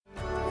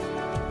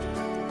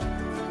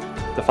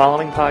The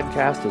following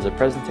podcast is a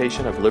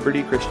presentation of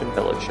Liberty Christian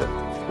Fellowship,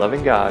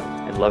 loving God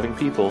and loving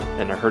people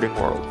in a hurting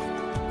world.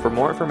 For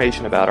more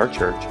information about our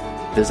church,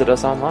 visit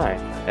us online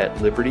at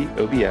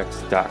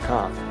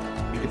libertyobx.com.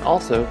 You can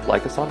also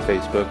like us on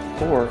Facebook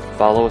or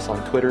follow us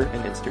on Twitter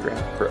and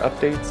Instagram for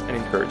updates and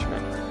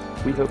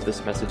encouragement. We hope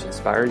this message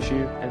inspires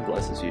you and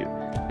blesses you.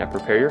 Now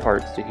prepare your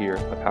hearts to hear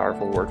a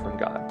powerful word from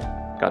God.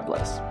 God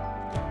bless.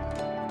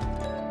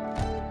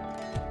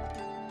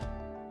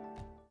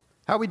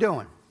 How we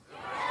doing?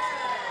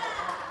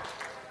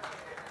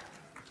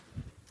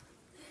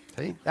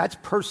 See, that's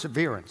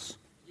perseverance.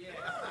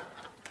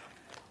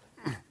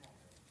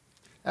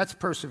 That's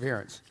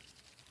perseverance.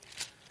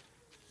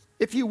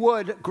 If you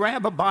would,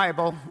 grab a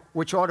Bible,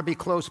 which ought to be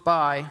close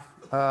by,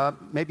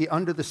 maybe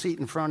under the seat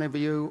in front of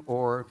you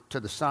or to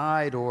the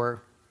side,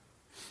 or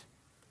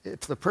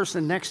if the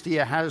person next to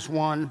you has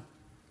one,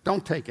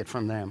 don't take it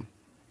from them.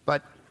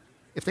 But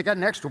if they got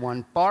an extra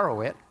one,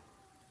 borrow it.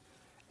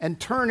 And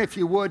turn, if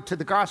you would, to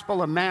the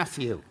Gospel of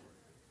Matthew,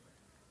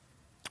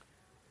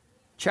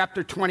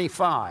 chapter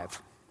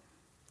 25.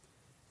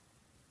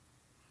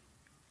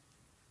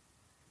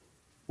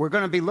 We're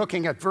going to be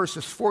looking at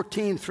verses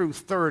 14 through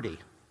 30.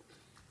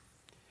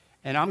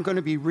 And I'm going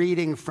to be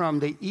reading from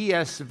the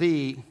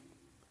ESV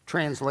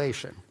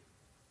translation.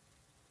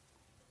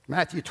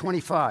 Matthew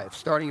 25,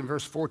 starting in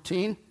verse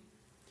 14.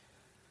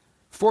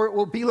 For it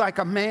will be like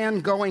a man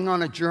going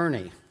on a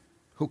journey,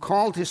 who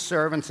called his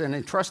servants and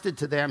entrusted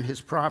to them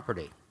his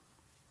property.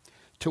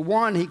 To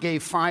one he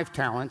gave 5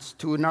 talents,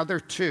 to another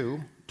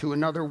 2, to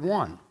another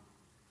 1,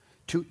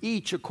 to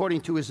each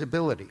according to his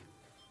ability.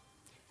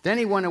 Then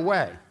he went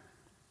away.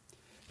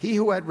 He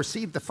who had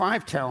received the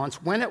 5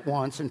 talents went at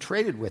once and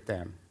traded with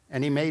them,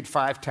 and he made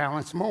 5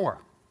 talents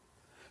more.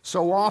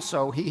 So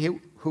also he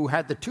who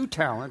had the 2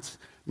 talents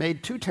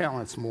made 2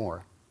 talents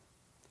more.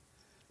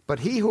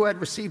 But he who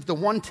had received the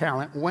 1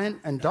 talent went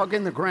and dug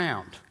in the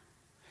ground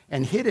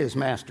and hid his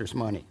master's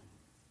money.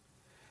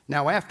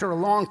 Now after a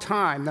long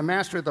time, the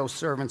master of those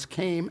servants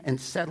came and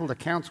settled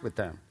accounts with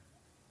them.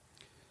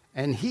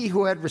 And he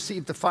who had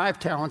received the 5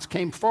 talents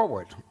came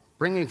forward,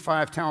 bringing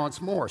 5 talents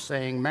more,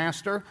 saying,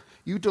 Master,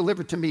 you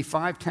delivered to me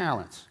 5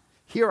 talents.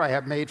 Here I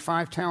have made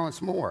 5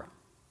 talents more.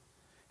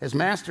 His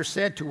master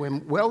said to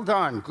him, Well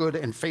done, good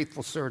and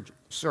faithful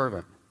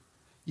servant.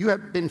 You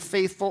have been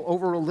faithful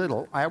over a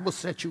little. I will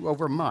set you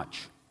over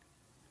much.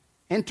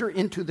 Enter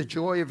into the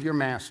joy of your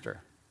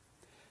master.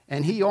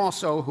 And he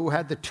also, who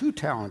had the 2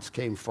 talents,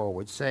 came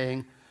forward,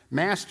 saying,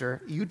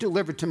 Master, you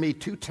delivered to me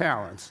 2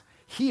 talents.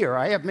 Here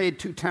I have made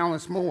 2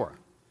 talents more.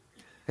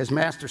 His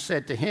master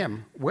said to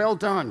him, Well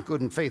done, good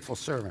and faithful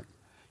servant.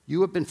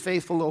 You have been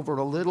faithful over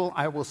a little.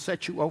 I will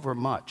set you over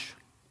much.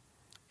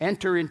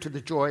 Enter into the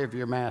joy of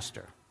your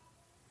master.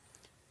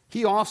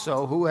 He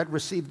also, who had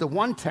received the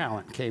 1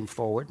 talent, came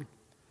forward,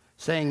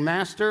 saying,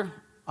 Master,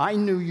 I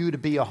knew you to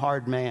be a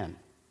hard man,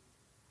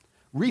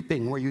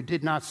 reaping where you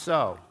did not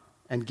sow,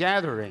 and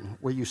gathering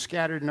where you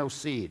scattered no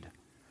seed.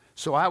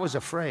 So I was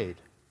afraid,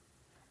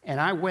 and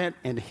I went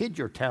and hid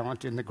your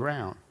talent in the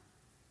ground.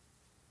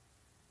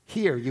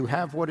 Here you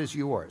have what is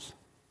yours.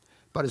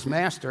 But his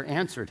master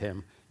answered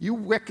him, You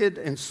wicked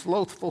and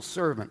slothful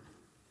servant,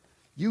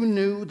 you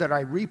knew that I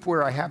reap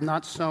where I have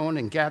not sown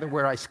and gather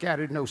where I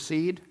scattered no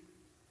seed?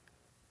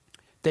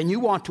 Then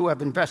you ought to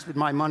have invested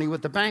my money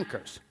with the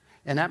bankers,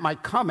 and at my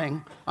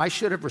coming I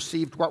should have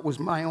received what was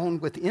my own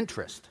with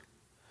interest.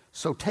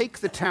 So take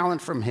the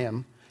talent from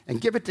him and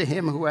give it to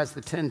him who has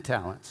the 10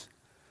 talents.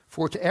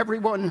 For to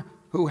everyone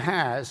who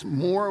has,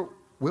 more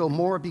will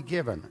more be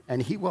given,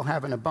 and he will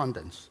have an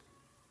abundance.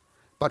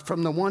 But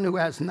from the one who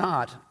has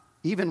not,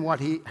 even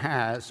what he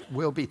has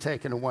will be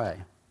taken away.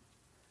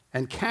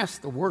 And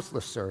cast the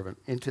worthless servant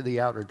into the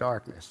outer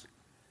darkness.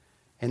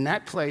 In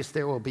that place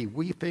there will be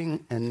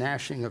weeping and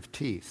gnashing of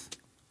teeth.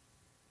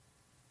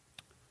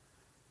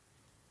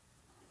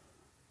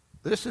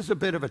 This is a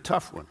bit of a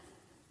tough one.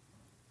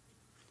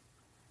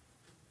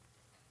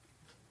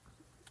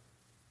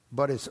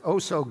 But it's oh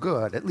so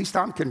good. At least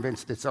I'm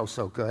convinced it's oh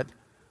so good.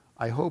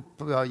 I hope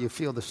you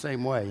feel the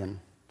same way in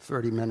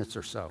 30 minutes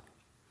or so.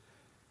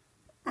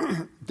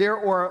 There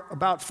are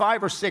about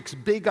 5 or 6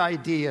 big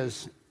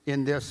ideas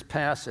in this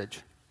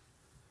passage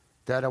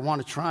that I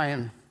want to try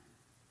and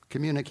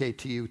communicate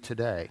to you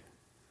today.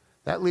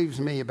 That leaves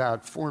me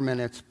about 4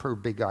 minutes per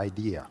big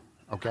idea,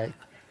 okay?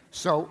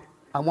 So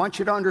I want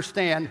you to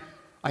understand,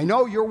 I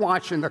know you're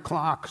watching the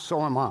clock,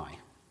 so am I,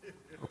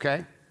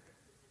 okay?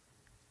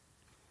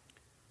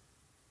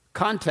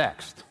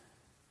 Context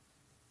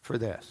for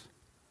this.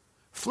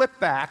 Flip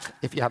back,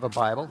 if you have a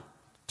Bible,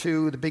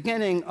 to the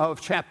beginning of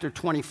chapter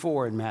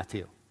 24 in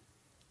Matthew.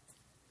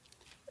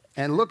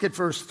 And look at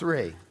verse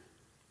 3.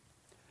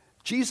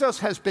 Jesus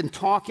has been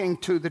talking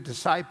to the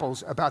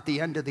disciples about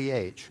the end of the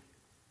age.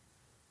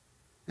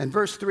 And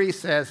verse 3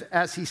 says,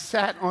 As he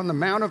sat on the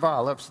Mount of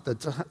Olives,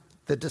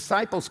 the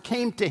disciples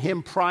came to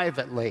him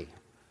privately.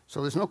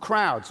 So there's no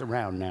crowds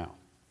around now.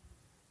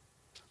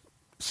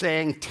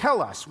 Saying,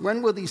 Tell us,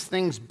 when will these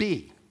things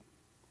be?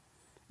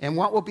 And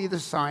what will be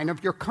the sign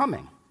of your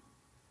coming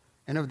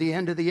and of the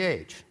end of the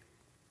age.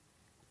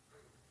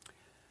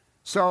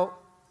 So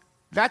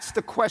that's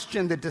the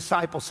question the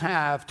disciples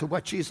have to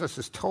what Jesus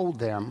has told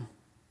them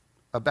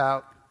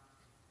about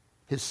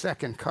his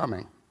second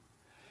coming.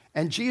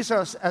 And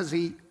Jesus, as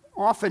he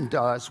often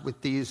does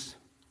with these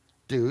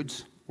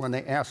dudes when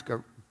they ask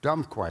a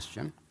dumb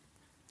question,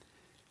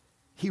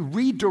 he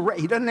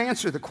doesn't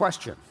answer the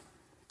question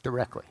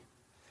directly,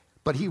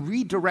 but he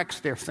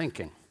redirects their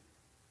thinking.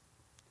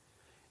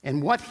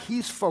 And what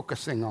he's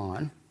focusing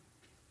on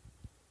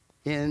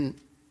in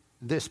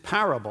this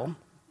parable,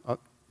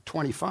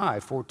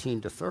 25,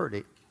 14 to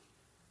 30,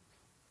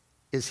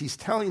 is he's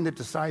telling the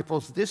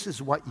disciples, this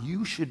is what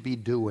you should be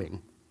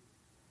doing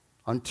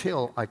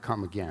until I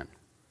come again.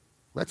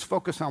 Let's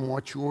focus on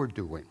what you're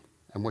doing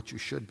and what you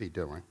should be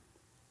doing.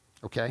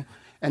 Okay?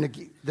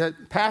 And the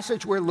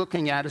passage we're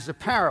looking at is a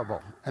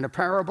parable. And a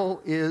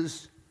parable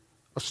is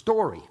a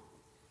story.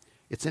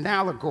 It's an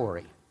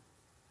allegory.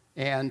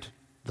 And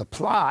the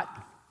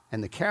plot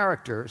and the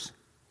characters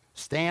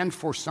stand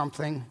for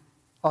something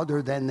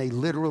other than they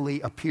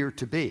literally appear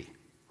to be,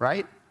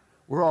 right?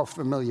 We're all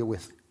familiar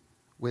with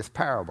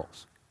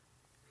parables.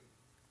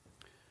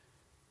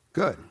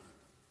 Good.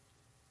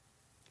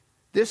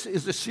 This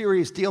is a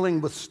series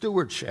dealing with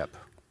stewardship.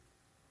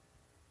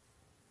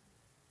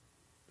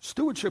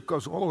 Stewardship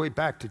goes all the way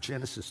back to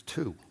Genesis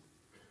 2.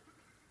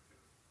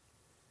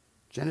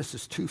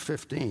 Genesis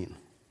 2:15.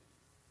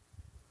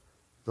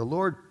 The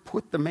Lord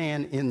put the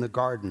man in the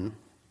garden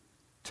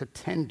to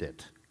tend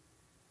it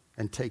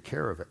and take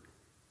care of it.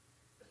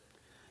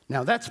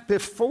 Now that's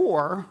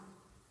before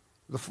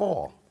the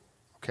fall,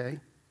 okay?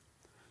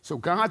 So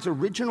God's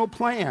original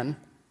plan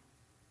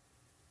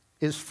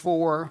is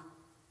for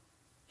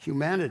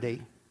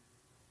humanity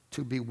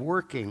to be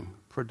working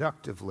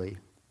productively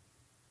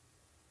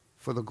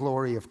for the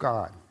glory of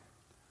God.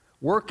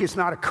 Work is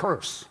not a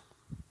curse,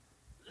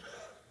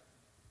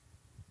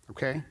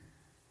 okay?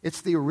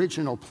 It's the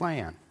original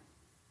plan.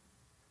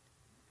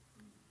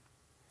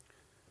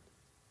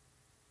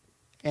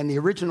 And the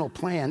original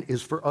plan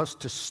is for us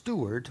to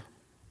steward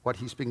what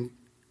he's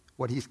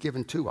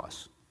given to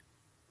us.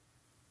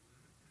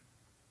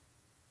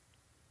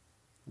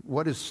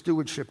 What does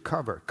stewardship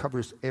cover? It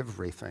covers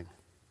everything.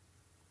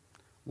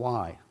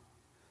 Why?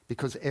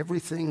 Because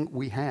everything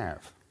we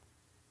have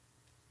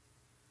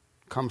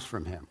comes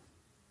from him.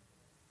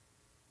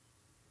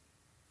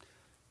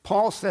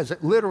 Paul says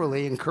it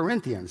literally in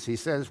Corinthians. He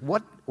says,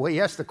 he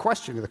asked the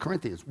question to the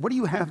Corinthians, what do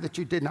you have that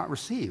you did not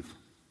receive?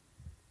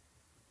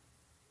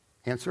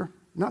 Answer,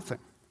 nothing.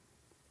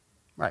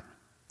 Right.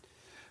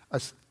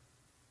 A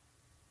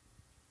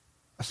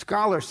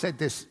scholar said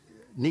this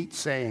neat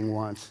saying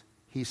once.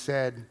 He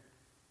said,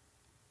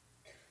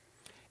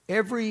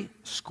 every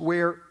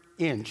square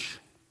inch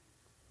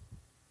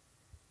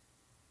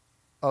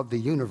of the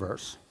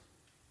universe,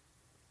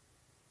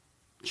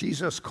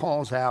 Jesus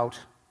calls out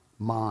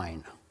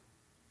mine.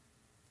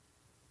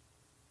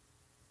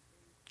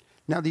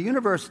 Now, the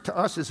universe to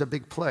us is a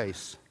big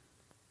place.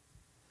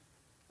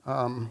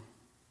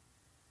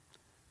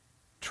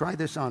 Try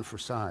this on for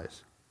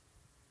size.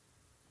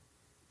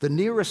 The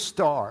nearest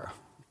star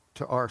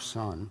to our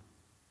sun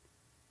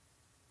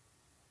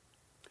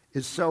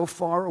is so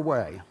far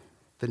away,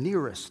 the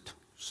nearest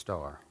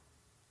star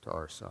to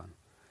our sun,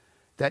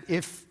 that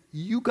if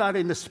you got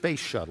in the space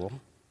shuttle,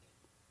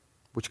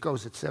 which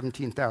goes at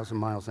 17,000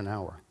 miles an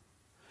hour,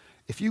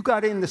 if you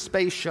got in the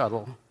space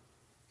shuttle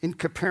in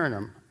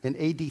Capernaum in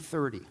AD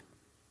 30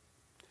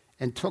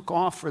 and took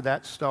off for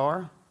that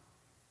star,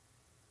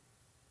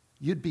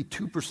 you'd be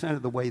 2%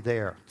 of the way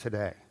there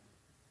today.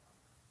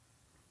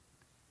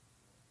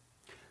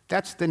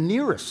 That's the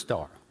nearest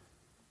star.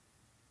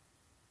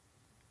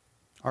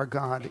 Our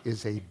God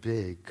is a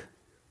big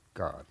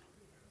God.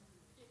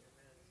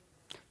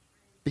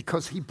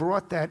 Because he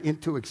brought that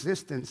into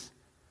existence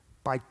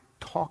by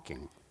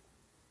talking.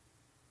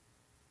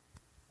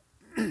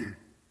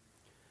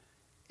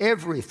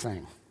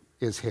 Everything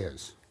is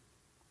his.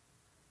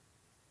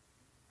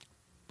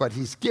 But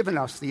he's given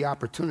us the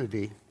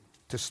opportunity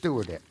to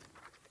steward it.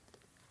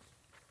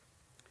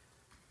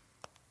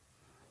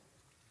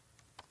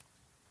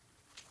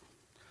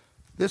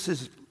 This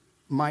is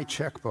my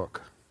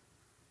checkbook.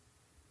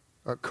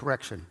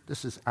 Correction,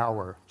 this is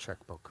our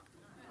checkbook.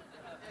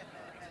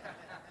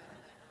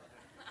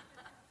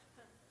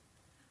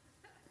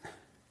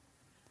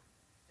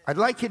 I'd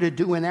like you to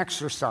do an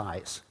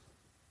exercise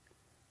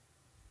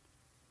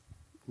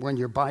when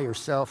you're by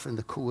yourself in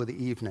the cool of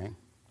the evening.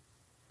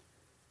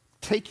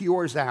 Take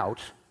yours out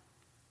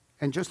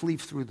and just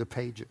leaf through the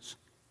pages.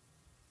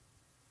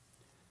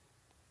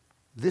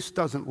 This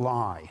doesn't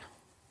lie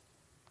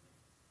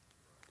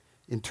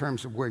in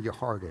terms of where your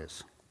heart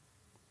is.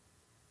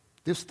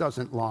 This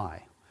doesn't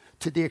lie.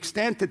 To the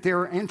extent that there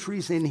are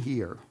entries in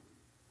here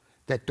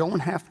that don't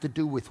have to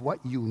do with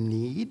what you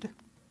need,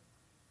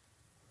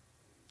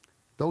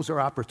 those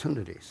are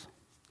opportunities.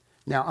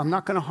 Now, I'm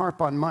not going to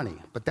harp on money,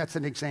 but that's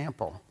an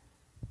example.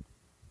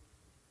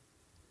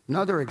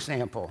 Another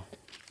example.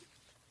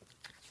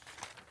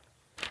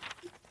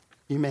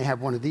 You may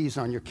have one of these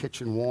on your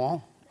kitchen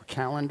wall, a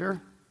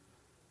calendar,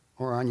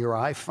 or on your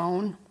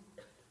iPhone.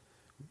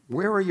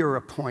 Where are your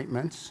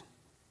appointments?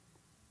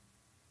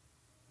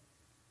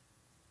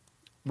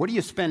 What are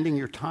you spending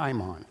your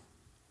time on?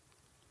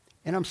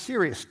 And I'm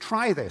serious,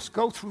 try this.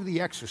 Go through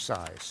the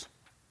exercise.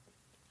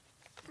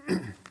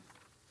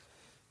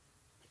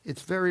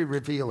 It's very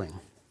revealing.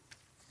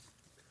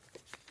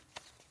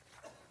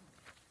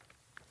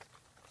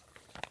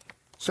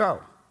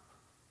 So,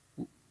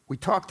 we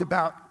talked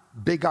about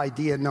big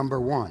idea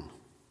number one.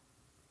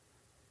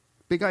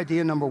 Big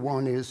idea number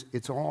one is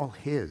it's all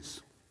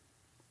His.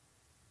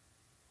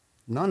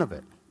 None of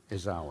it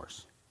is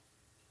ours.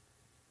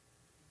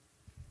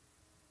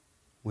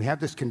 We have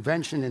this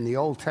convention in the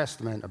Old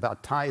Testament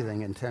about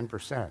tithing and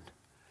 10%.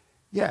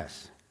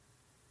 Yes,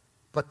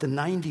 but the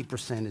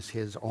 90% is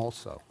His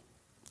also.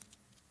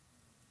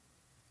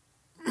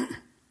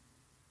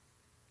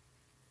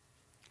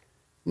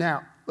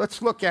 Now, let's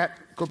go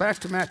back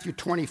to Matthew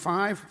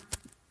 25,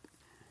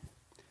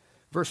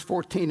 verse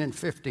 14 and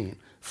 15.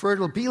 For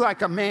it'll be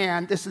like a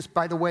man, this is,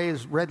 by the way,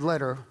 is red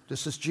letter.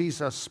 This is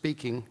Jesus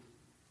speaking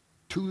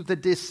to the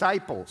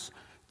disciples,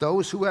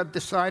 those who have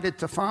decided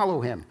to follow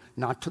Him,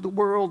 not to the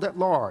world at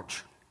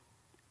large.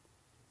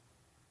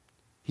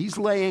 He's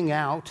laying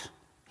out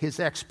His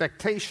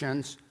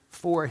expectations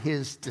for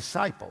His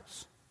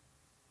disciples,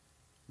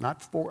 not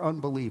for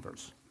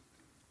unbelievers.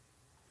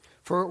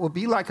 For it will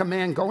be like a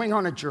man going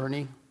on a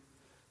journey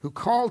who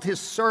called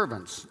his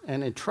servants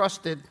and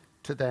entrusted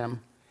to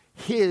them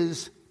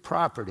his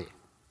property.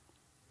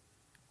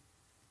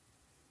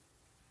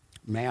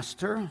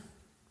 Master,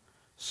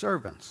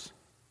 servants.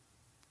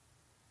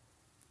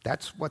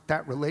 That's what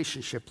that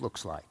relationship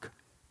looks like.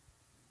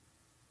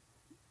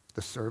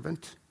 The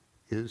servant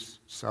is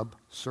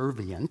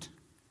subservient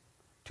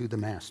to the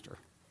master.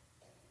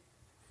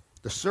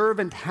 The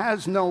servant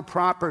has no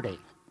property.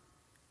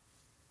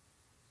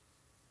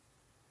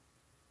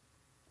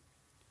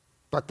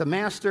 But the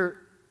master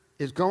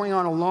is going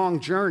on a long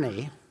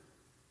journey.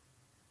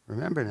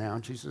 Remember now,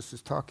 Jesus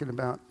is talking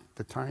about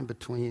the time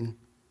between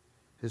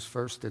His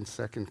first and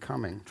second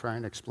coming,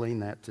 trying to explain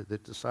that to the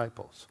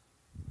disciples.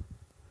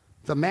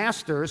 The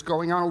master is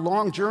going on a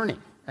long journey,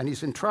 and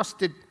he's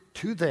entrusted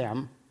to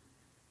them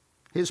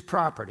his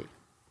property.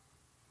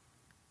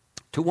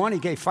 To one he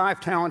gave 5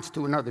 talents,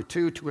 to another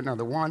 2, to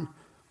another 1,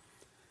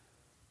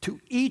 to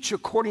each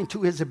according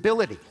to his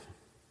ability.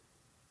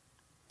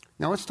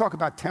 Now let's talk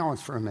about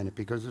talents for a minute,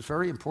 because it's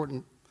very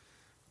important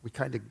we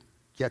kind of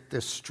get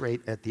this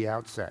straight at the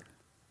outset.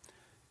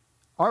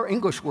 Our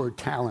English word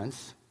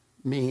talents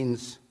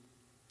means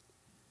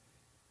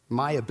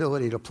my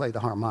ability to play the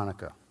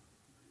harmonica.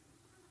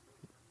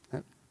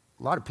 A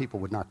lot of people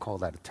would not call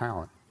that a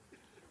talent,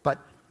 but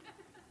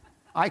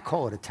I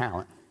call it a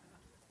talent.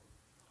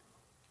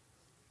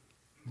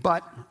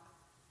 But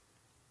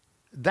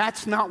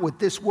that's not what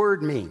this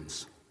word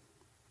means.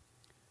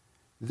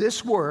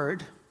 This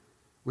word,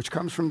 which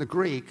comes from the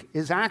Greek,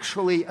 is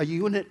actually a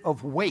unit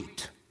of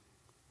weight.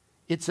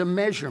 It's a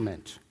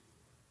measurement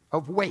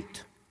of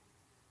weight,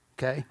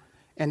 okay?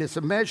 And it's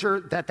a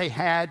measure that they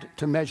had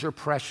to measure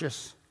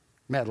precious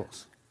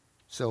metals,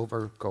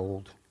 silver,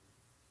 gold.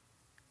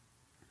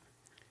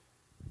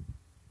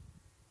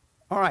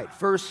 All right,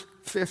 verse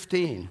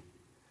 15.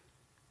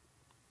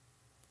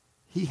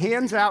 He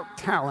hands out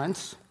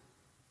talents,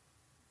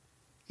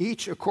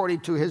 each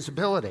according to his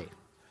ability.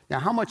 Now,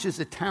 how much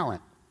is a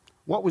talent?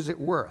 What was it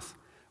worth?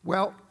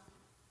 Well,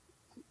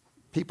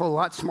 people a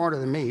lot smarter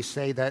than me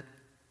say that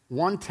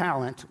 1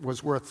 talent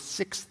was worth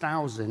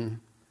 6,000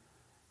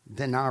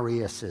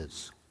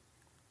 denariuses,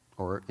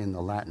 or in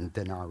the Latin,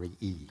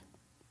 denarii.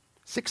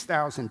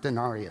 6,000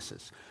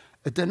 denariuses.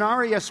 A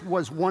denarius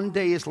was 1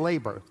 day's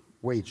labor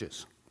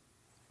wages.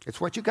 It's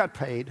what you got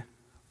paid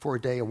for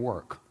a day of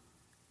work.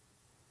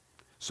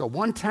 So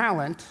 1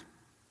 talent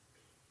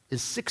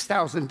is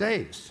 6,000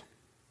 days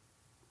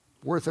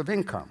worth of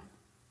income.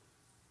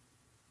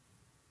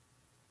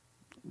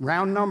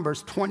 Round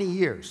numbers, 20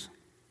 years.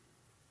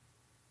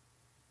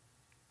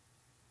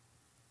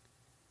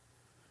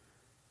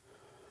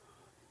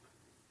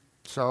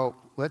 So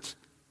let's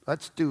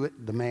do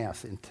the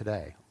math in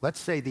today. Let's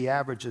say the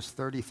average is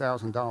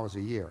 $30,000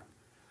 a year.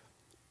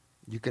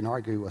 You can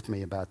argue with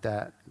me about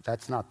that.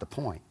 That's not the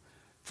point.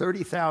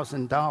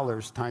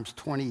 $30,000 times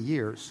 20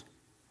 years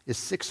is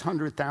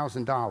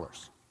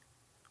 $600,000.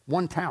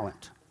 1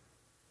 talent.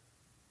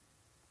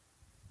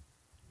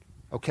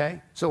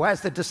 Okay? So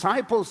as the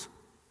disciples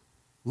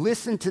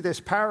listen to this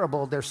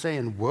parable, they're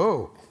saying,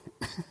 whoa,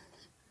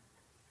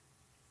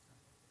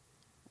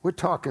 we're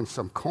talking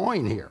some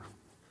coin here,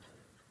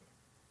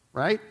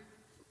 right?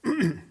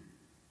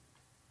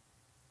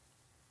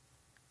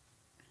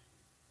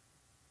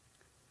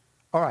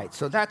 All right,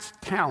 so that's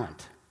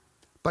talent.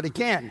 But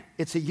again,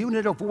 it's a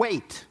unit of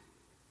weight.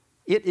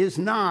 It is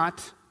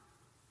not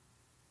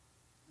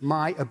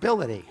my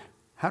ability.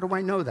 How do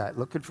I know that?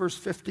 Look at verse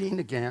 15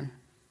 again.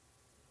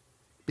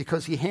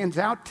 Because he hands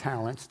out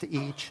talents to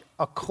each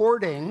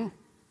according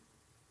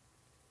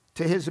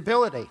to his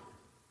ability.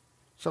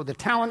 So the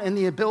talent and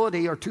the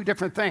ability are two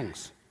different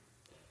things.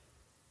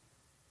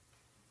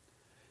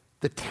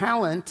 The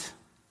talent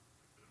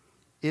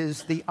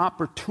is the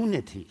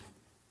opportunity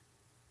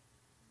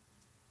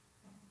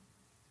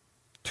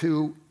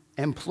to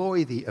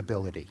employ the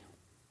ability.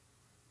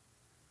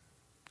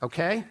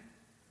 Okay?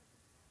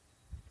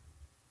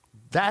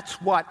 That's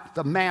what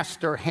the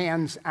master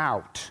hands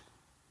out.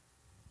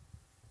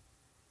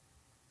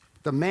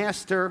 The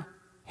master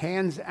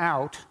hands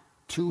out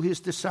to his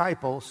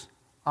disciples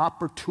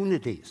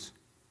opportunities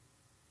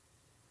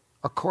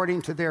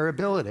according to their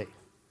ability.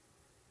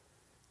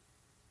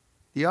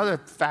 The other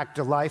fact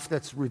of life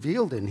that's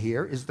revealed in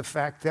here is the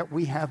fact that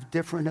we have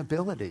different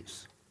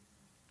abilities.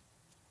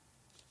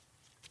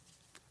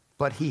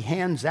 But he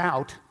hands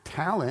out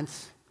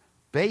talents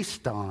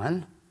based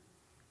on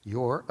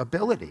your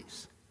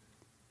abilities.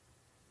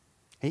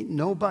 Ain't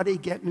nobody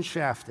getting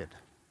shafted.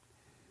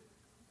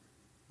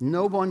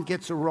 No one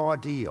gets a raw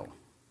deal.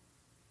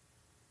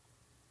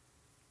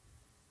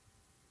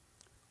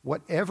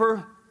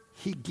 Whatever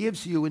he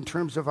gives you in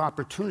terms of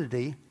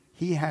opportunity,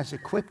 he has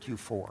equipped you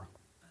for.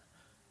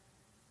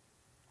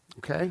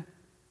 Okay?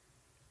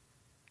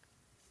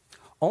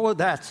 All of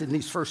that's in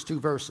these first two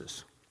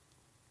verses.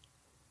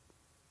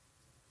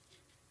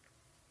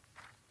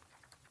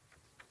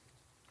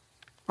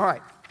 All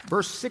right,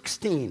 verse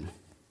 16.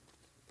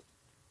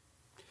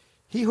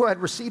 He who had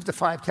received the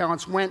 5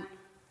 talents went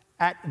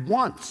at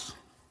once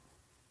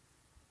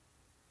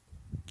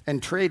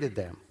and traded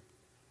them.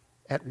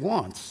 At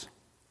once.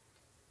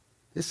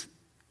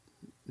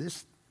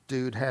 This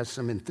dude has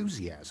some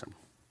enthusiasm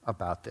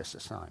about this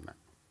assignment.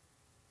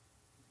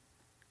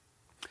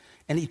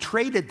 And he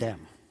traded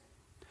them.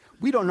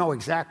 We don't know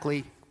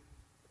exactly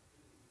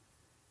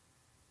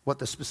what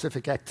the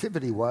specific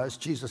activity was.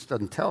 Jesus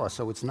doesn't tell us,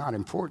 so it's not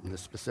important, the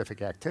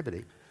specific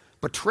activity.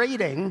 But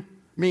trading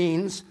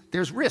means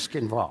there's risk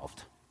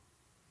involved.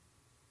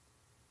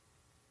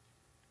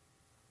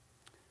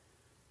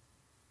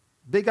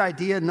 Big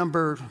idea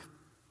number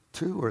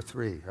 2 or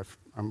 3.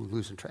 I'm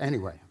losing track.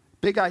 Anyway,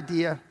 big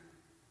idea.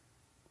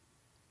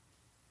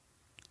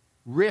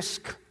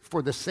 Risk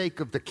for the sake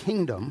of the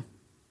kingdom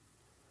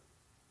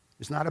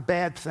is not a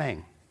bad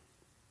thing.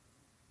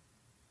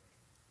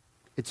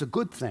 It's a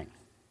good thing.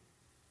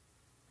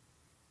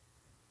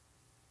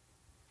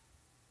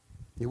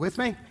 You with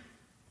me?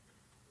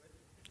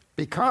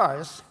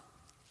 Because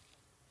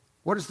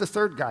what does the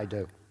third guy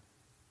do?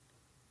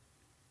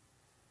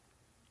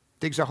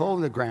 Digs a hole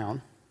in the ground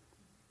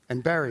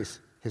and buries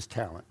his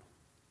talent.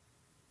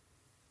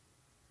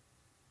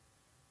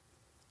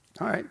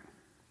 All right.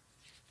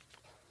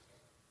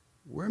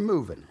 We're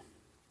moving.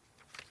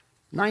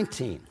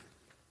 19.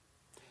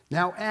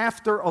 Now,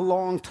 after a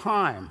long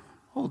time,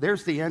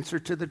 there's the answer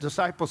to the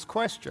disciples'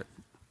 question.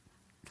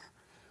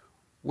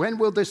 When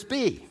will this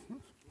be?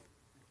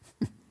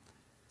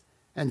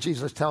 And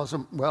Jesus tells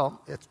them,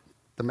 well,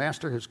 the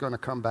master is going to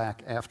come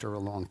back after a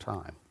long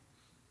time.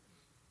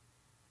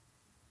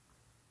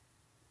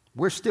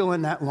 We're still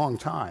in that long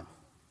time.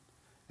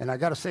 And I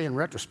got to say, in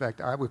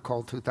retrospect, I would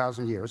call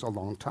 2,000 years a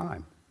long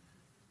time.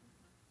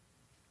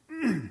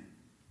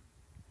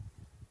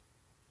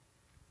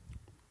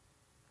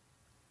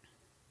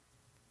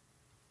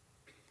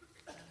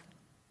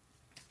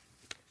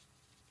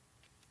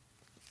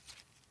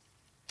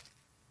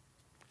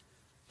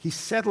 He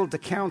settled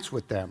accounts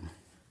with them.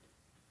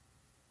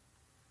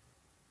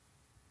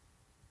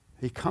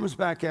 He comes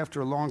back after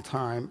a long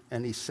time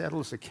and he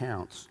settles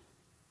accounts.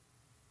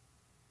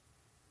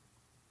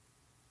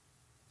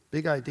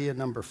 Big idea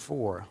number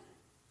 4.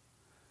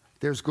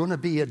 There's going to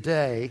be a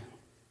day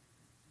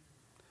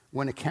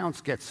when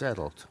accounts get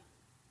settled,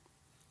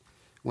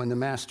 when the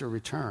master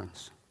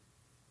returns.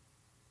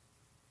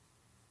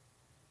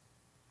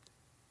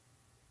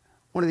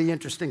 One of the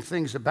interesting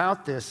things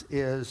about this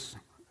is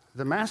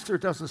the master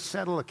doesn't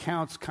settle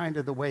accounts kind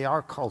of the way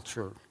our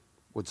culture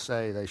would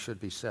say they should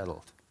be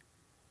settled.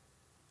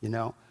 You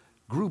know,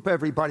 group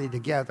everybody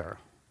together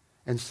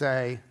and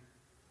say,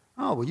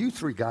 oh, well, you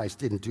 3 guys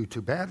didn't do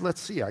too bad. Let's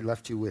see, I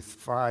left you with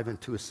 5 and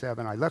 2 is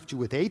 7. I left you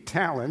with 8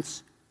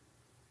 talents,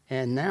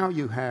 and now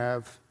you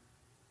have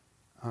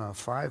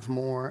 5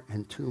 more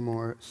and 2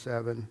 more,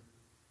 7.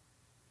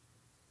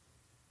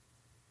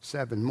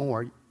 7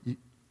 more,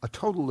 a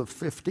total of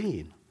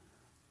 15.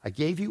 I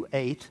gave you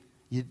 8,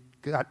 you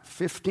got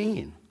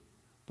 15.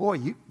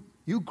 Boy,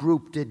 you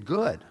group did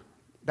good.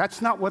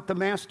 That's not what the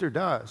master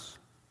does.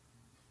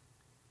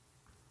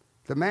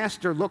 The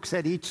master looks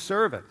at each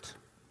servant.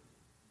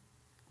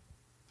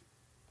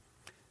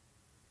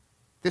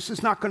 This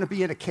is not going to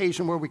be an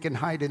occasion where we can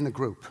hide in the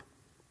group.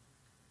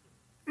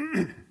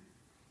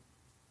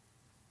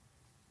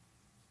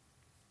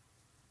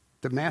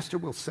 The master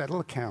will settle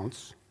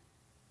accounts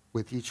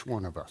with each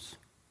one of us.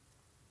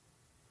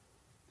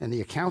 And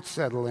the account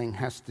settling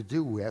has to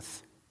do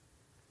with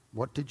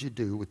what did you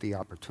do with the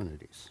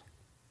opportunities?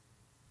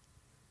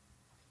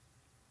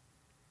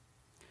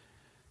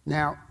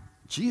 Now,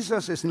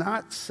 Jesus is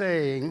not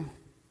saying,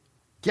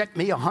 get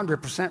me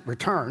 100%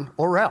 return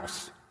or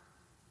else.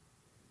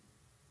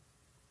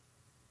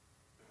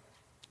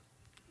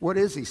 What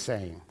is he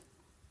saying?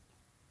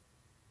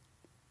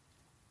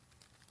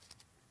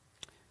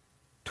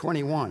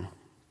 21.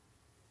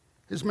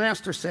 His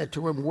master said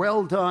to him,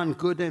 "Well done,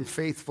 good and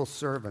faithful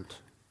servant.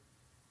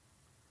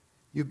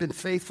 You've been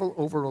faithful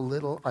over a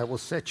little, I will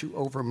set you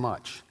over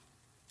much.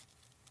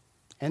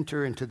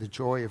 Enter into the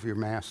joy of your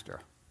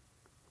master."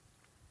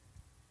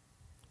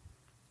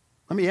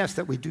 Let me ask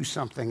that we do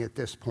something at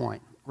this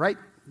point. Right,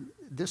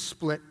 this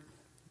split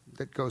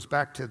that goes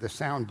back to the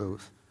sound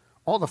booth,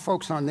 all the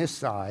folks on this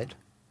side,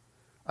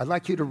 I'd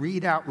like you to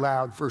read out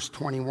loud verse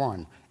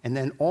 21. And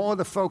then all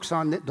the folks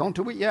on this, don't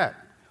do it yet.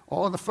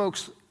 All the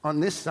folks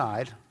on this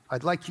side,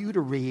 I'd like you to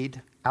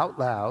read out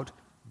loud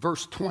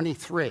verse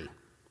 23.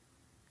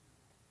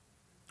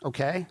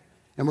 Okay?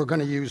 And we're going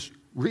to use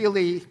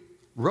really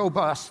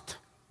robust,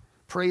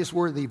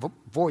 praiseworthy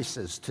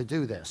voices to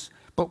do this.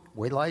 But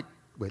wait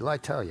till I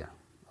tell you,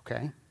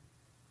 okay?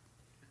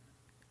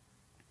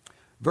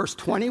 Verse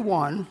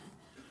 21,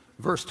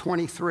 verse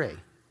 23.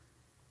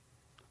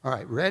 All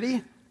right,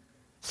 ready,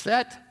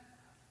 set,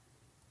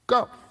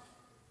 go.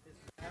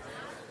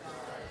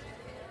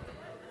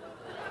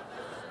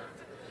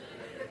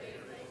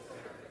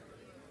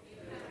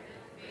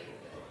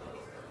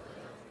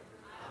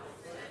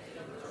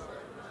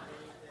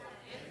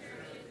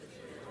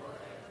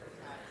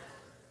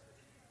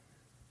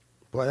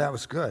 Boy, that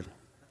was good.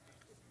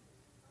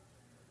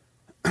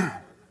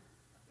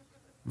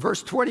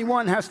 Verse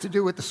 21 has to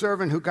do with the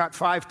servant who got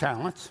 5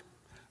 talents.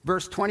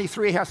 Verse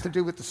 23 has to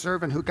do with the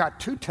servant who got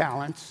 2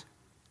 talents.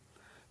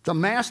 The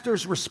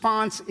master's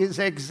response is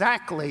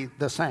exactly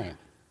the same.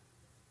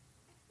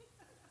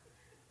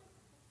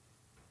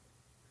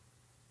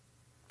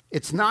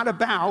 It's not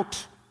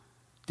about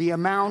the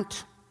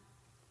amount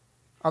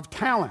of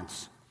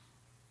talents.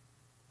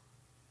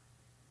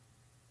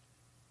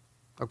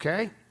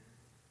 Okay?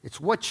 It's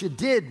what you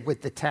did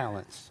with the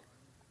talents.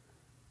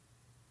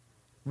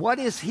 What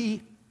is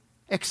he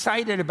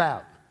excited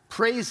about?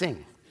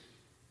 Praising.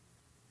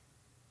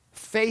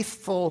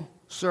 Faithful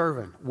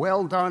servant.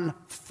 Well done,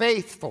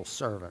 faithful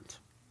servant.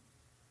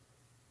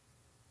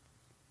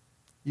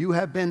 You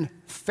have been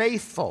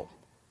faithful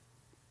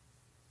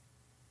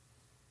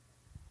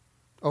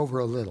over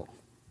a little,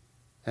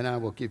 and I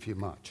will give you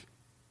much.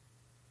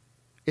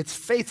 It's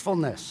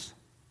faithfulness.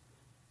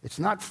 It's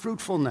not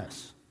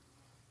fruitfulness.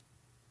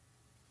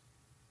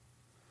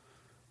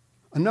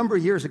 A number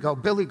of years ago,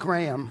 Billy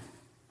Graham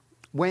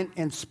went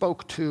and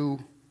spoke to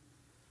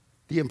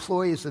the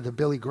employees of the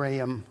Billy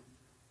Graham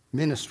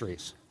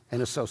Ministries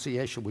and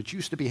Association, which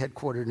used to be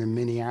headquartered in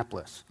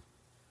Minneapolis.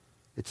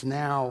 It's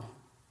now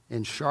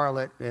in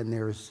Charlotte, and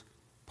there's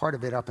part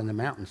of it up in the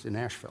mountains in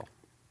Asheville,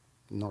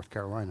 North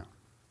Carolina.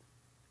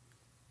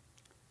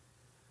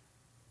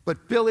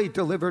 But Billy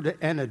delivered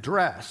an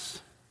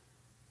address,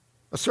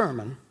 a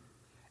sermon,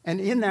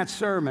 and in that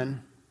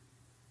sermon,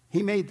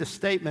 he made the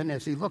statement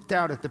as he looked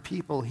out at the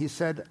people, he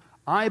said,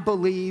 "I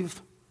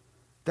believe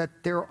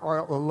that there are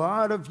a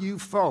lot of you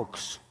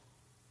folks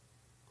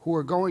who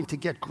are going to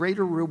get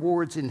greater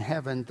rewards in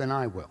heaven than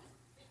I will."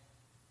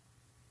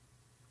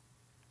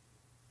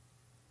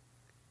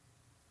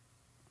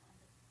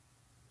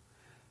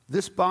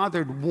 This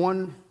bothered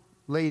one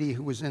lady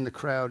who was in the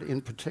crowd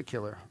in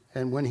particular,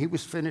 and when he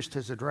was finished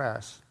his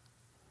address,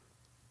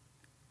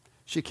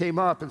 she came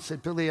up and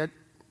said, "Billy,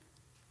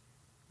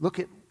 look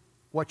at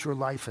what your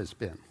life has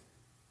been.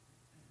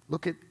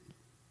 Look at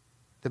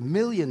the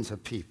millions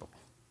of people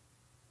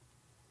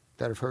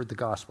that have heard the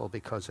gospel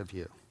because of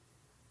you."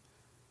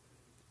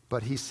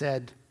 But he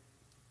said,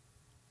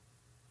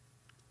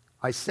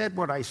 "I said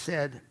what I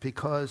said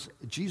because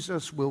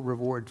Jesus will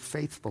reward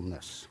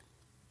faithfulness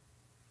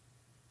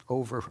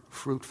over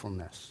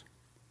fruitfulness."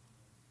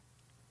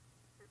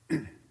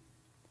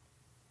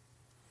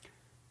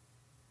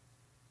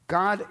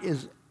 God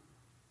is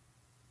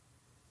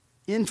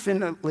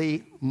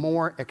infinitely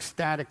more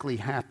ecstatically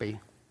happy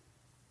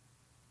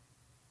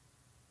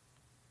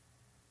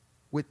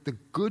with the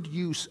good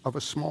use of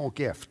a small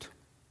gift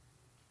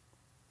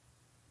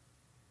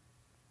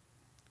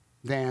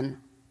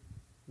than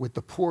with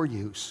the poor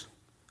use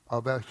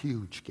of a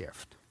huge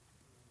gift.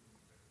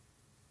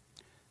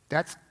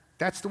 That's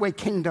the way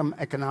kingdom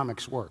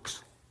economics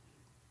works.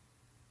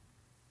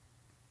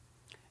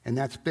 And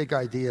that's big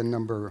idea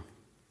number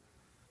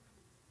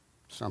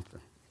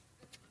something.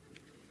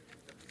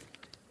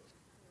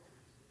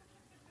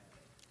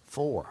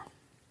 4.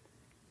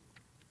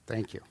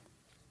 Thank you.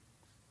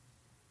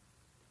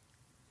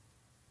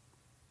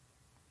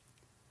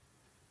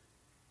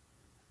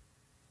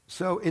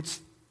 So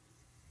it's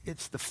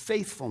the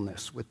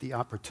faithfulness with the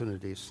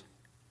opportunities.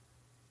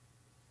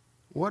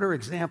 What are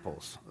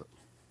examples?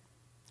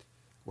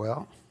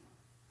 Well,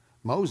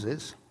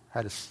 Moses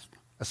had a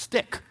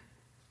stick,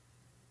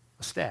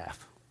 a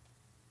staff.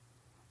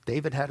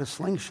 David had a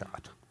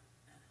slingshot,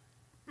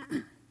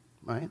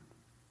 right?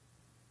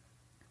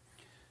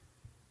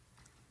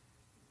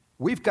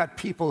 We've got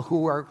people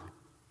who are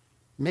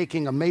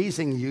making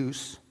amazing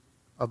use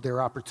of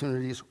their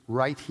opportunities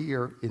right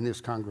here in this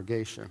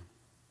congregation.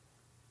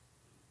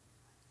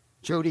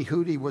 Jody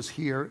Hootie was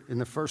here in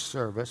the first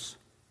service.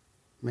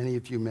 Many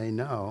of you may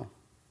know.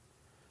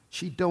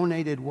 She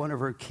donated one of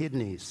her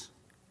kidneys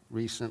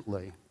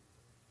recently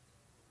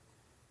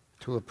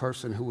to a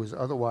person who was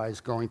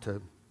otherwise going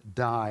to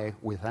die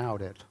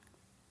without it,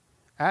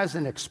 as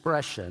an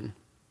expression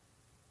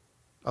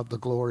of the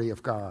glory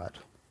of God.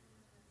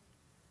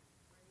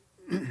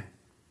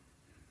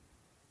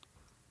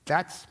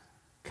 That's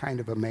kind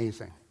of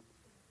amazing.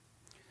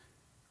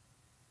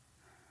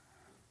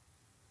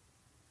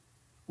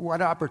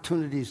 What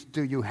opportunities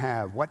do you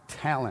have? What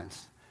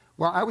talents?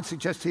 Well, I would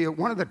suggest to you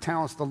one of the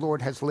talents the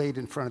Lord has laid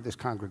in front of this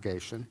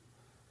congregation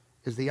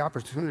is the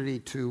opportunity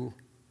to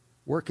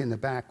work in the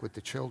back with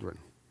the children.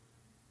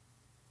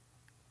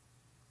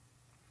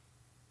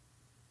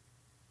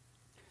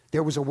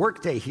 There was a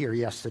work day here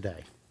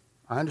yesterday.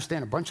 I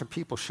understand a bunch of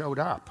people showed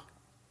up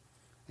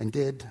and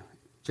did,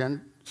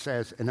 Jen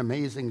says, an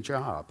amazing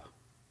job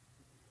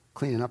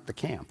cleaning up the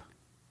camp.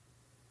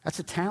 That's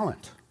a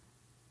talent.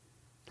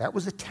 That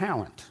was a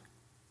talent.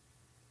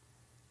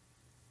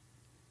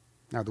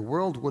 Now, the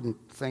world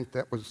wouldn't think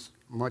that was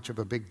much of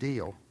a big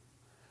deal,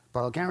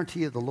 but I'll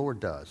guarantee you the Lord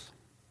does.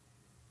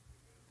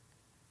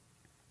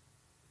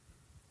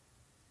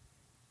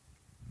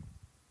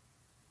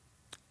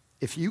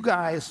 If you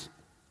guys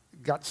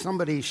got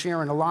somebody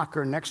sharing a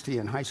locker next to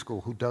you in high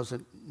school who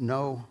doesn't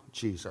know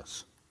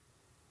Jesus,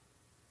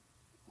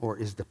 or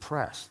is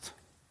depressed,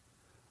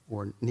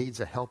 or needs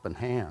a helping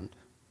hand,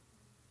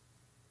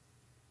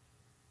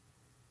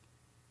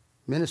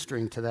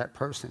 ministering to that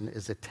person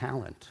is a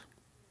talent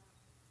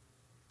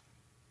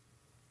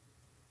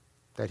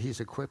that He's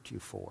equipped you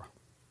for.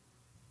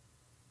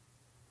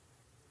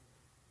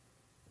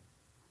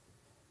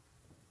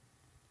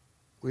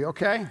 We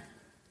okay?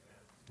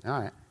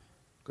 All right,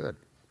 good.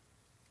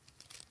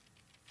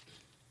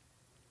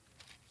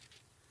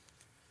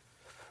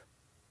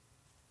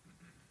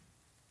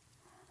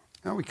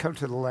 Now we come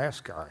to the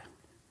last guy.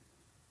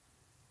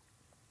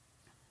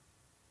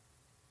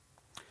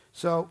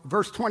 So,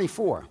 verse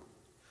 24.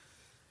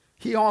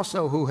 He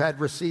also, who had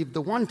received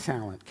the one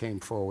talent, came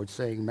forward,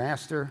 saying,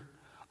 Master,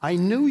 I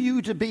knew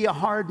you to be a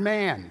hard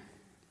man,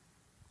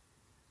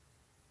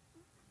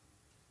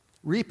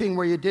 reaping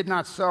where you did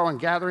not sow and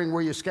gathering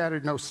where you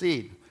scattered no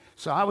seed.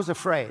 So I was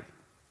afraid.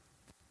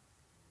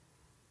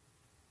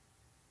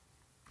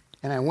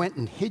 And I went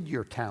and hid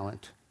your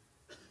talent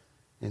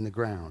in the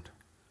ground.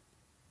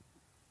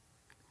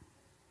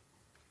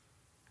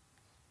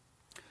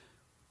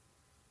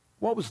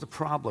 What was the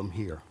problem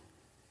here?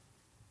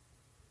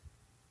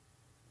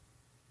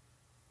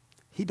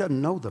 He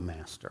doesn't know the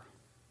master.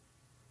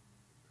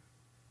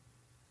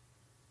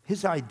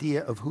 His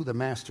idea of who the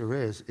master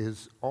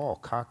is all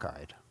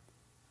cockeyed.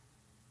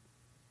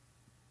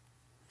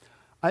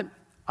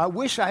 I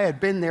wish I had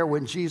been there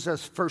when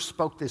Jesus first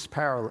spoke this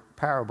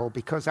parable,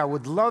 because I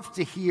would love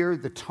to hear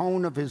the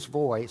tone of his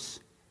voice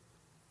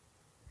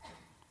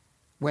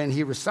when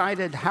he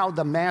recited how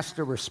the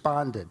master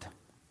responded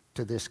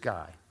to this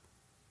guy.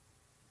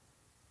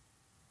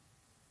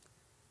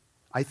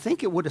 I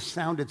think it would have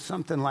sounded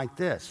something like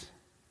this.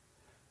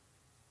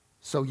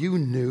 So you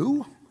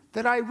knew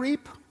that I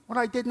reap what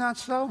I did not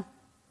sow?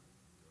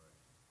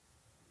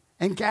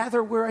 And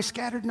gather where I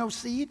scattered no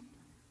seed?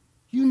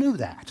 You knew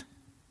that.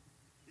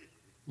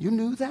 You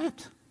knew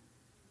that?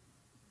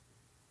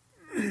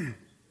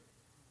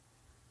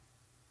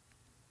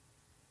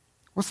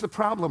 What's the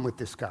problem with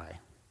this guy?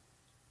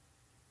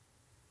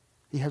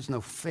 He has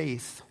no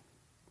faith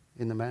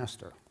in the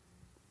master.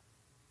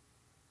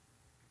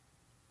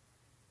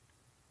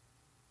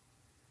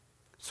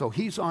 So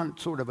he's on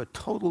sort of a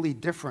totally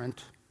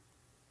different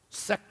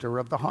sector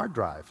of the hard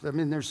drive. I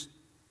mean,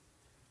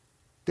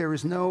 there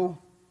is no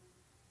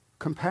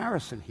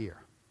comparison here.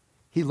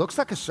 He looks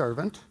like a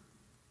servant.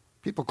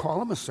 People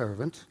call him a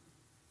servant.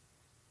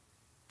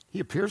 He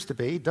appears to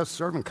be. He does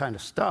servant kind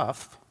of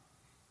stuff.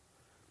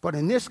 But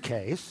in this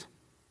case,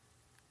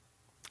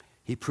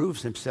 he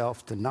proves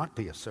himself to not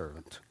be a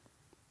servant.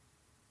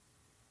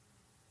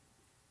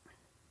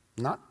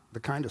 Not the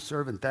kind of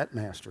servant that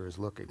master is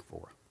looking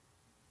for.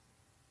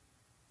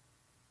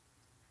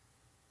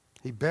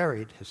 He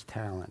buried his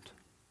talent.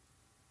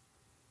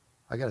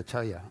 I got to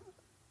tell you,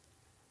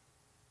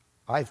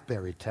 I've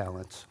buried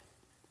talents.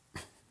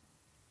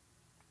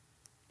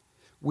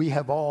 We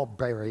have all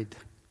buried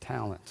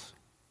talents.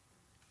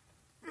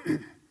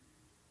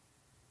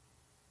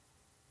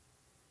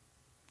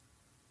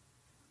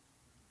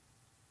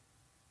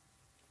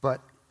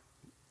 But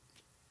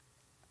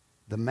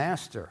the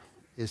master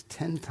is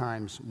 10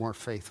 times more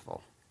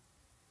faithful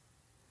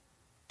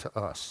to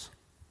us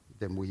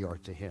than we are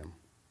to him.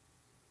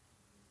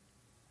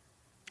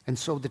 And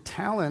so the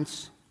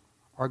talents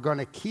are going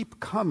to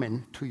keep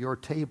coming to your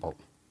table.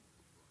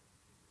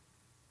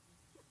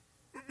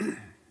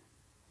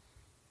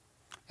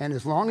 And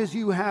as long as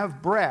you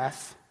have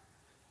breath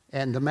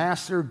and the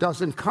master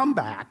doesn't come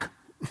back,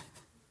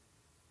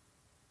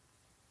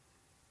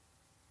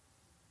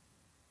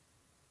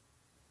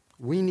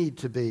 we need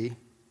to be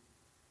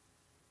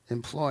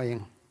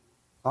employing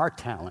our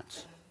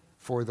talents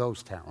for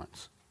those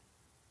talents.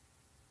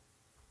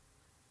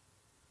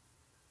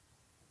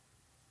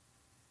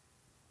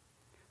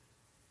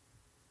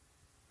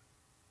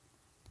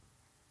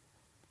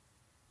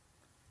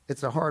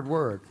 It's a hard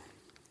word.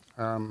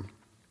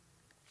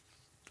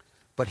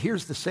 But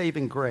here's the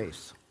saving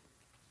grace.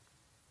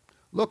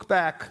 Look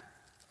back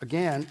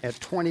again at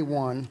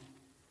 21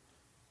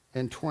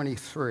 and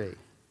 23.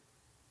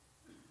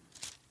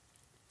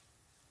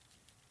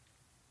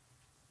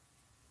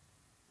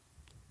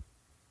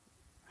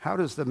 How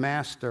does the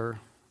master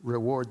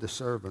reward the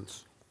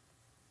servants?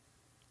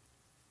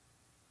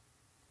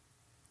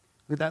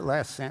 Look at that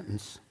last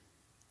sentence.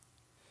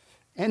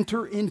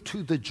 Enter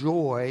into the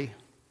joy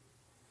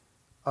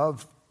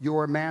of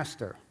your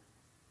master.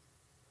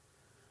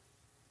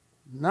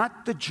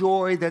 Not the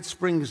joy that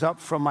springs up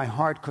from my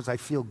heart because I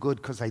feel good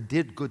because I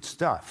did good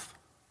stuff.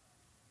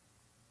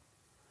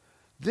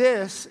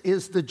 This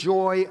is the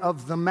joy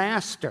of the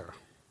master.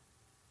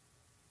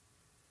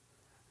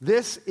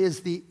 This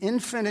is the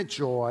infinite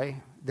joy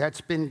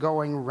that's been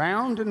going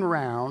round and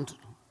round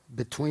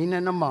between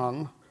and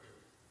among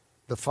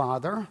the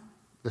Father,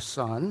 the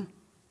Son,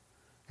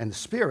 and the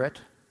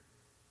Spirit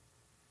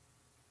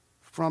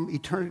from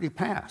eternity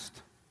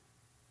past.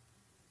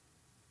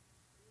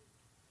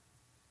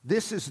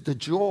 This is the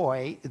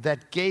joy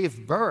that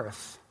gave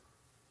birth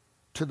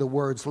to the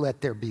words,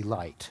 "Let there be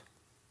light."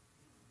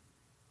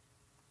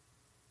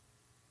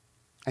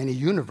 And a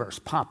universe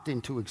popped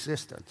into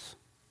existence.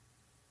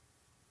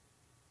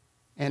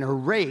 And a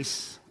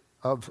race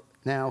of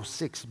now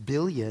 6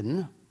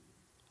 billion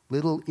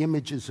little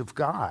images of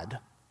God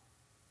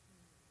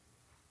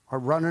are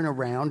running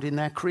around in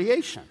that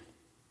creation.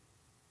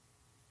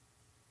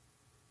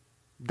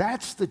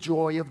 That's the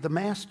joy of the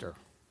master.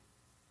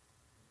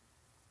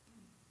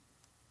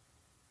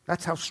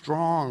 That's how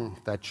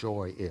strong that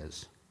joy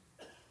is.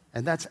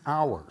 And that's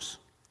ours.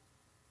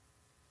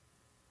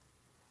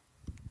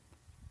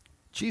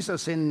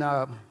 Jesus in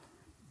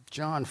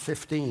John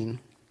 15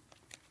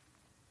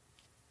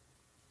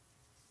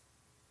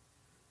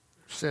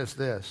 says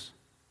this,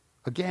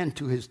 again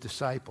to his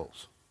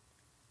disciples.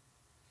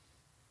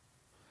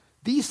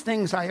 These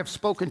things I have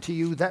spoken to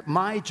you, that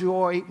my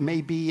joy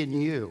may be in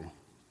you,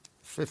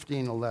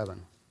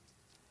 15:11,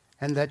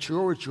 and that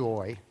your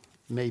joy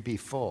may be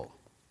full.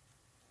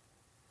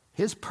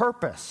 His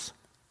purpose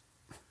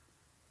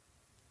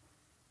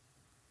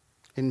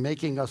in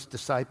making us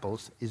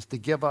disciples is to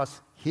give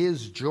us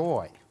his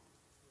joy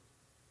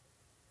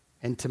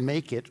and to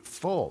make it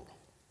full.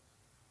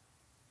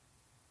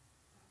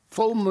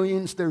 Full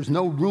means there's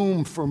no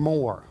room for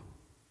more.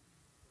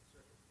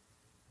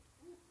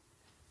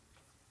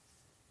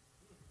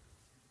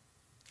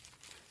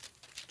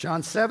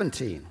 John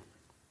 17,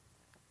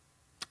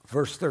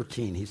 verse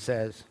 13, he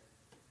says,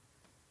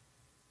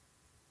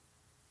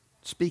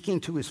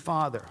 speaking to his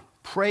Father,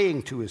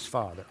 praying to his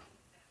Father,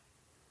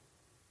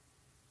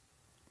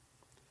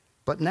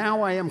 "But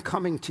now I am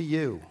coming to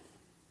you,"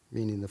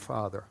 meaning the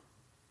Father,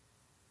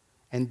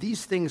 "and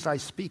these things I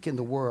speak in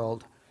the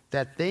world,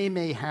 that they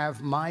may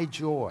have my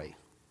joy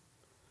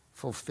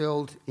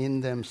fulfilled in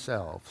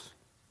themselves."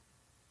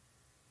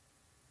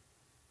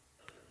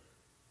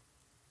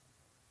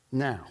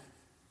 Now,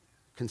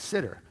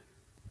 consider,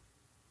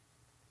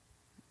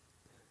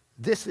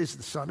 this is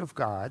the Son of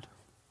God,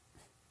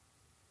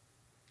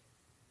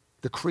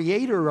 the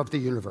creator of the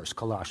universe,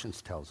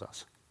 Colossians tells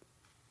us,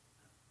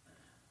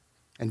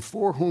 and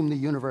for whom the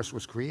universe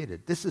was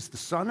created. This is the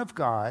Son of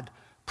God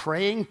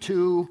praying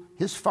to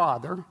his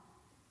Father,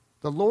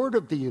 the Lord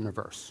of the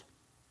universe,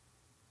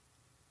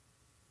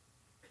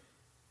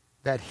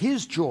 that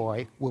his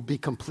joy will be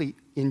complete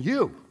in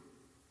you,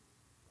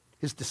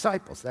 his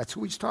disciples. That's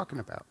who he's talking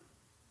about.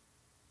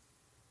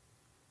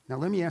 Now,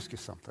 let me ask you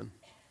something.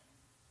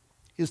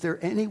 Is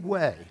there any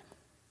way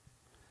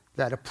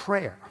that a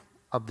prayer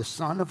of the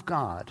Son of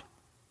God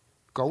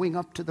going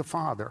up to the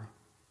Father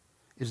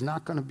is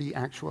not going to be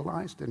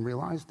actualized and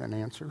realized and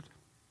answered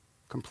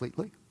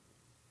completely?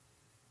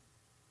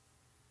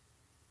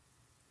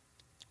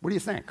 What do you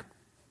think?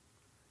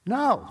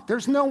 No,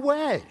 there's no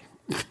way.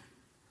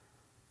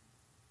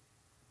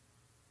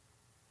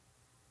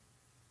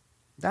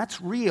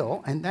 That's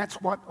real, and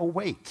that's what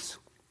awaits.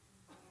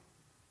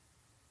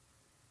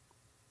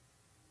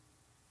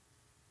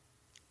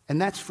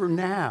 And that's for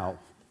now,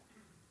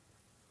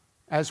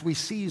 as we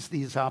seize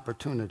these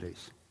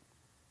opportunities.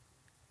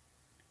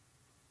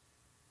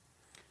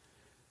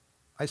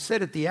 I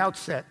said at the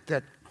outset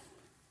that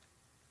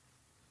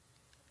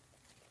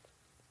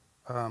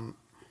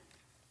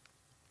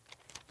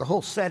the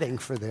whole setting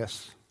for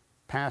this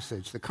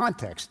passage, the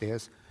context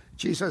is,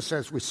 Jesus,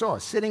 as we saw,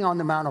 sitting on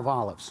the Mount of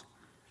Olives,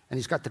 and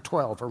he's got the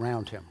 12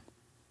 around him.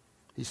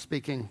 He's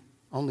speaking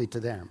only to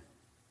them.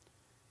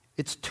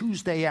 It's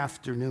Tuesday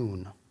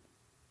afternoon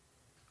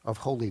of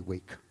Holy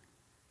Week.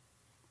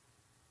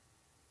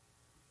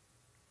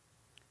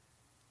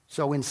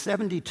 So in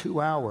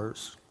 72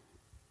 hours,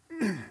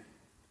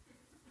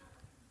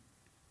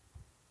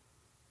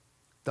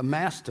 the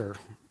master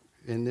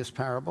in this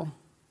parable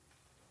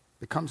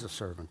becomes a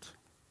servant.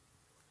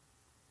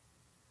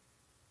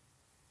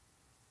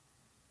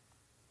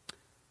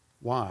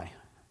 Why?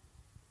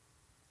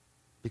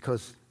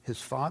 Because his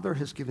father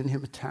has given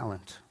him a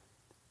talent,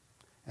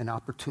 an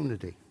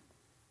opportunity.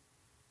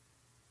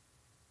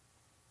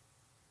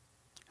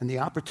 And the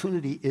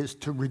opportunity is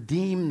to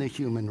redeem the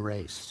human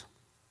race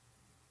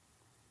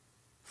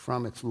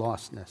from its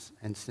lostness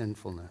and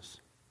sinfulness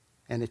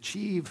and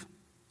achieve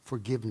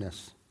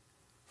forgiveness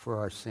for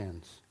our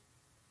sins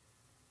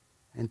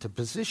and to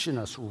position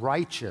us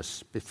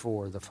righteous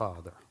before the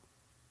Father.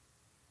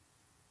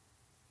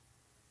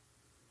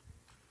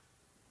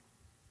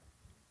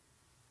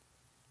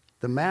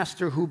 The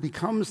master who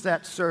becomes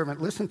that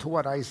servant, listen to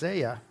what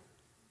Isaiah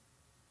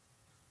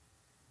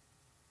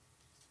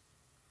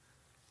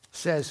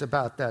says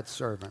about that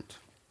servant.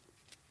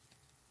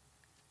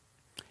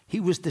 He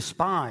was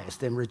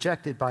despised and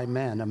rejected by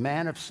men, a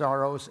man of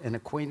sorrows and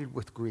acquainted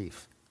with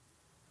grief.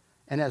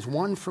 And as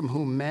one from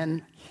whom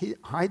men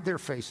hide their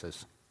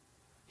faces,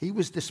 he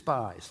was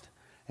despised,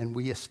 and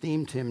we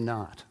esteemed him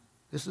not.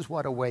 This is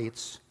what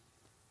awaits.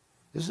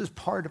 This is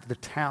part of the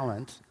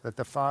talent that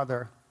the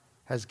Father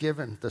has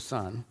given the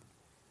Son,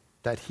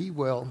 that he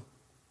will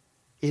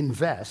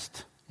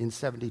invest in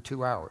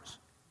 72 hours.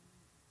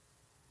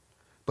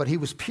 But he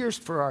was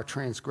pierced for our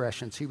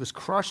transgressions. He was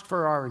crushed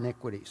for our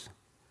iniquities.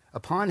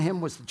 Upon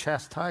him was the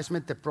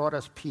chastisement that brought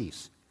us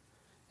peace,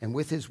 and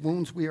with his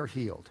wounds we are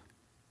healed.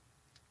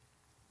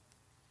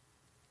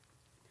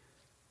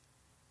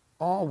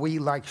 All we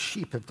like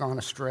sheep have gone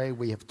astray.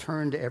 We have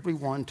turned every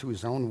one to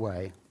his own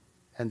way,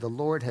 and the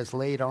Lord has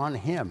laid on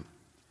him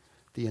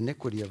the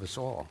iniquity of us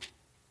all.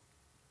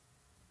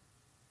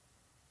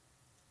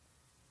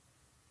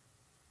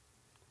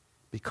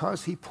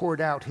 Because he poured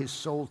out his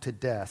soul to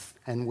death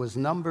and was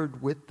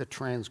numbered with the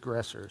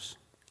transgressors,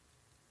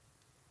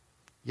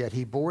 yet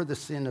he bore the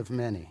sin of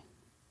many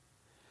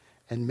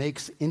and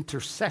makes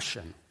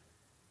intercession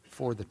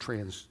for the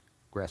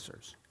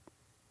transgressors.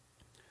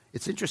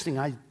 It's interesting,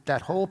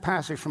 that whole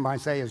passage from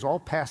Isaiah is all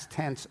past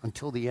tense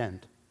until the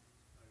end.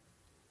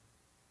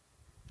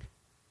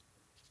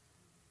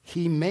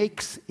 He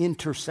makes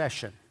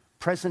intercession,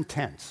 present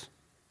tense,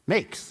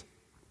 makes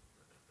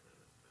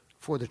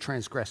for the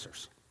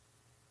transgressors.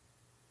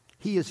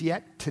 He is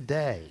yet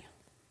today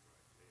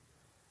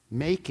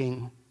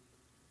making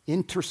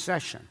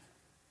intercession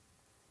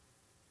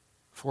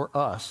for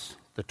us,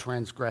 the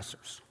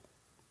transgressors.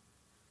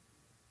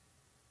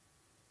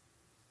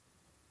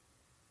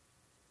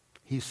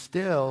 He's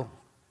still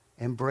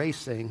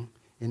embracing,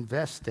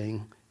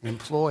 investing,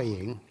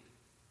 employing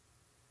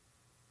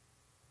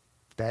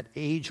that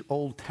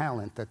age-old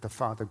talent that the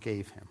Father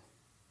gave him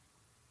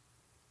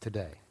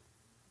today.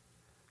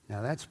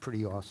 Now that's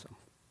pretty awesome.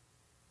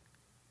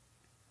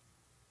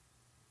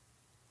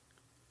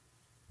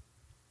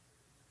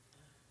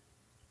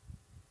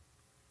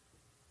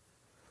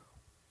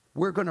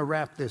 We're going to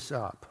wrap this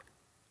up,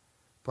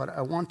 but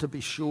I want to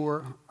be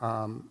sure,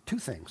 two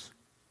things.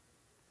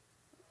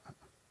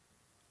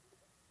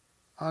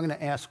 I'm going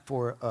to ask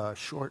for a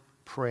short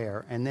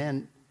prayer, and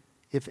then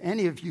if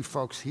any of you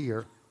folks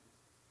here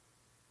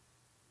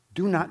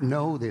do not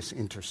know this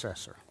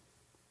intercessor,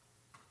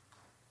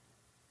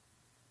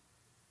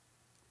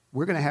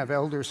 we're going to have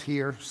elders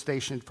here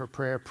stationed for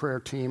prayer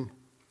team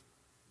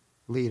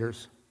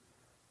leaders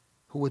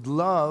who would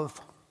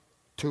love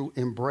to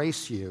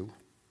embrace you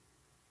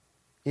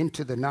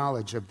into the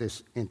knowledge of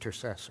this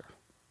intercessor.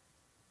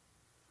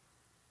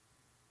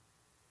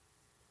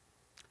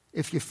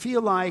 If you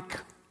feel like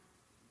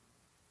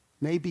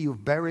maybe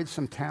you've buried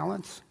some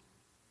talents,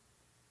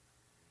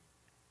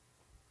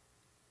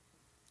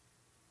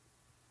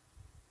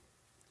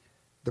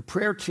 the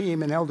prayer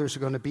team and elders are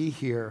going to be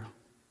here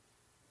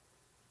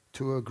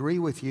to agree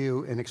with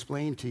you and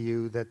explain to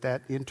you that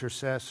that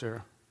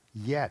intercessor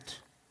yet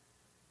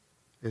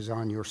is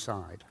on your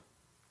side,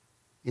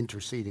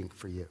 interceding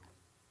for you.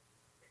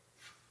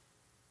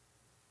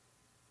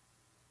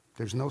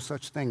 There's no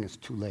such thing as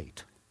too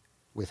late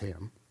with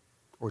him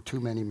or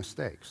too many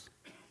mistakes.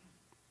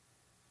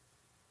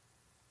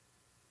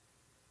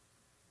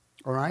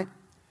 All right?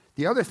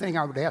 The other thing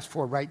I would ask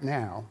for right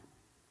now,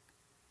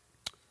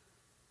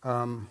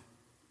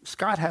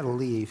 Scott had to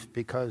leave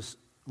because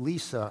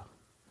Lisa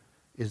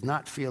is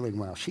not feeling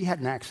well. She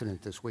had an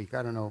accident this week.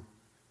 I don't know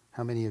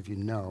how many of you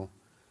know.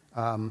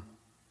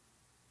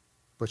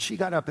 But she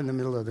got up in the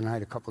middle of the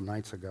night a couple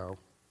nights ago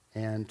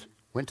and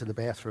went to the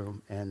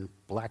bathroom and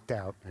blacked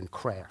out and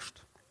crashed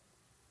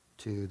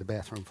to the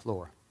bathroom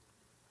floor.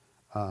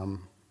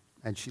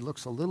 And she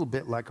looks a little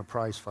bit like a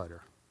prize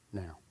fighter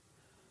now.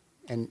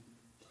 And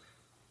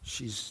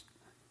she's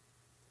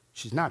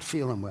not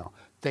feeling well.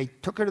 They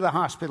took her to the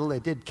hospital. They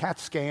did CAT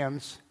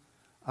scans.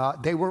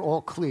 They were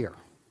all clear.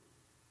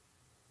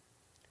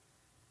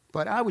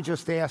 But I would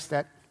just ask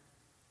that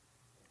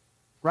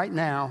right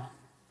now,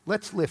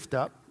 let's lift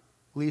up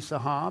Lisa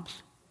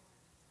Hobbs,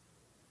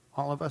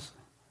 all of us.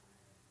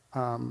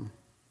 And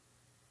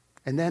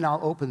then I'll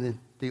open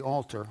the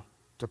altar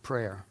to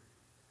prayer.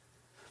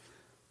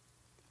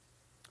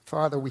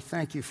 Father, we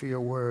thank you for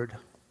your word.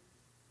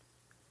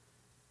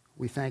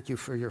 We thank you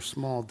for your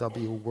small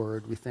W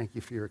word. We thank you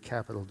for your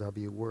capital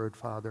W word,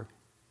 Father,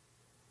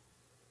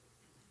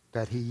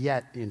 that he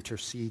yet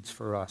intercedes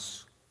for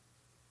us.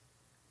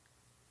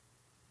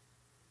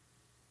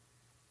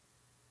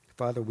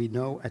 Father, we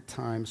know at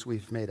times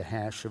we've made a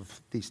hash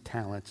of these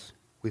talents.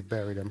 We've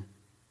buried them.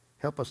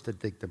 Help us to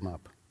dig them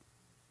up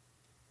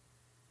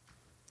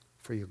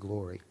for your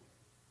glory.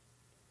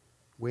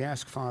 We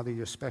ask, Father,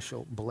 your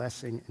special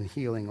blessing and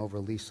healing over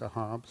Lisa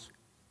Hobbs.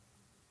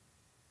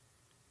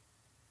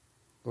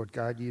 Lord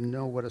God, you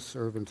know what a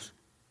servant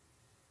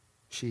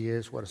she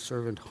is, what a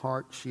servant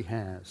heart she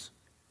has.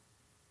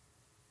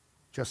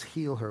 Just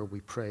heal her,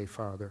 we pray,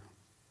 Father.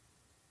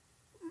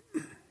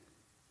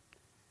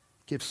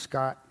 Give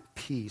Scott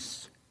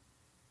peace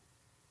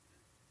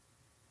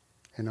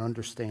and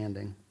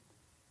understanding.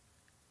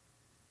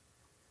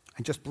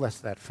 And just bless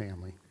that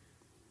family.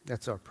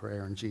 That's our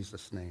prayer in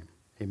Jesus' name.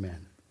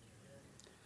 Amen.